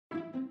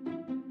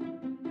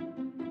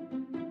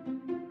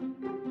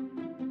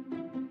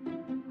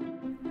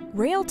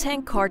Rail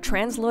tank car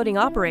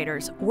transloading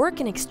operators work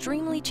in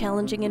extremely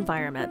challenging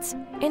environments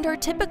and are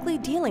typically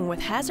dealing with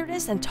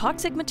hazardous and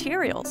toxic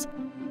materials.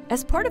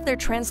 As part of their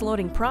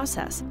transloading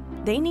process,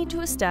 they need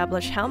to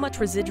establish how much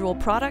residual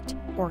product,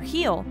 or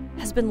heel,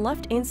 has been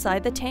left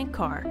inside the tank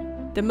car.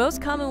 The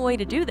most common way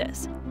to do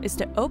this is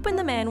to open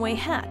the manway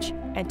hatch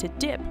and to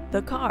dip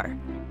the car.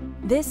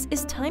 This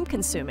is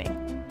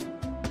time-consuming.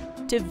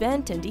 To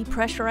vent and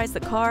depressurize the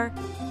car,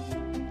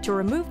 to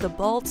remove the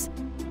bolts,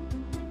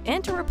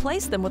 and to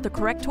replace them with the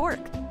correct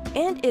torque.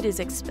 And it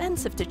is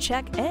expensive to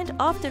check and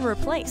often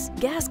replace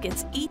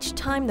gaskets each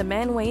time the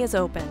manway is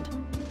opened.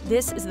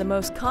 This is the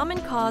most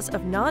common cause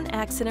of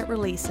non-accident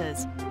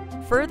releases.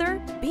 Further,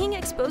 being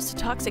exposed to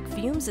toxic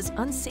fumes is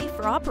unsafe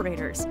for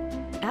operators.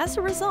 As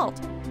a result,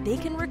 they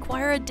can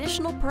require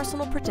additional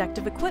personal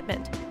protective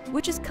equipment,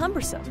 which is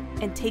cumbersome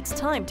and takes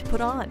time to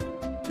put on.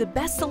 The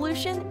best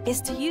solution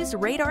is to use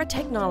radar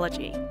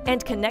technology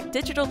and connect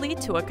digitally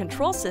to a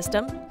control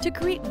system to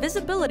create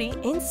visibility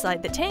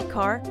inside the tank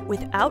car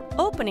without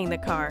opening the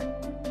car.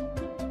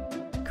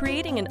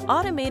 Creating an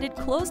automated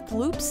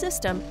closed-loop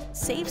system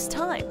saves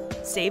time,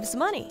 saves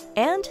money,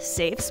 and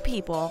saves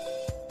people.